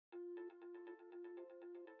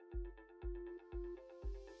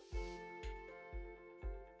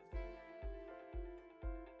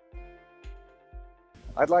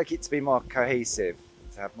I'd like it to be more cohesive,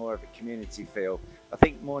 to have more of a community feel. I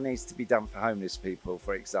think more needs to be done for homeless people,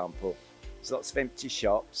 for example. There's lots of empty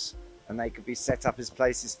shops and they could be set up as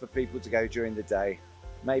places for people to go during the day,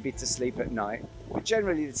 maybe to sleep at night. But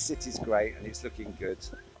generally the city's great and it's looking good.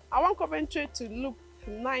 I want Coventry to look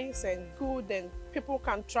nice and good, and people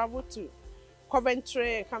can travel to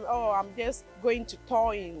Coventry and come, oh, I'm just going to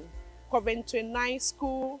tour in Coventry. Nice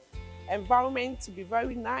school environment to be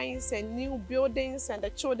very nice, and new buildings, and the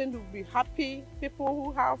children will be happy. People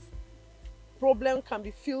who have problems can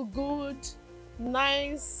be feel good,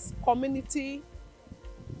 nice community.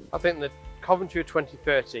 I think that Coventry of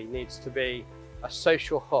 2030 needs to be a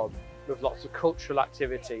social hub with lots of cultural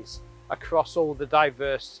activities across all the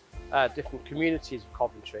diverse different communities of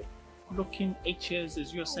Coventry. Looking 8 years,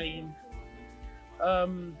 as you're saying, I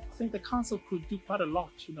think the council could do quite a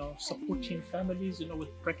lot, supporting families,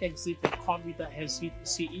 with Brexit and COVID that has hit the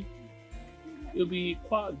CE. It would be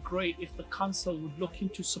quite great if the council would look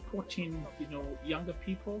into supporting, younger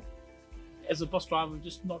people. As a bus driver, I've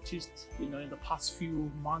just noticed, in the past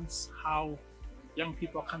few months, how young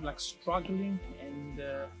people are kind of like struggling, and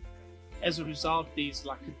as a result, there's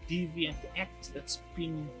like a deviant act that's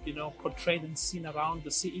been, portrayed and seen around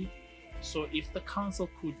the city. So if the council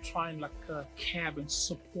could try and cab and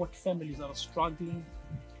support families that are struggling,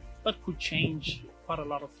 that could change quite a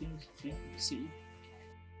lot of things in the city.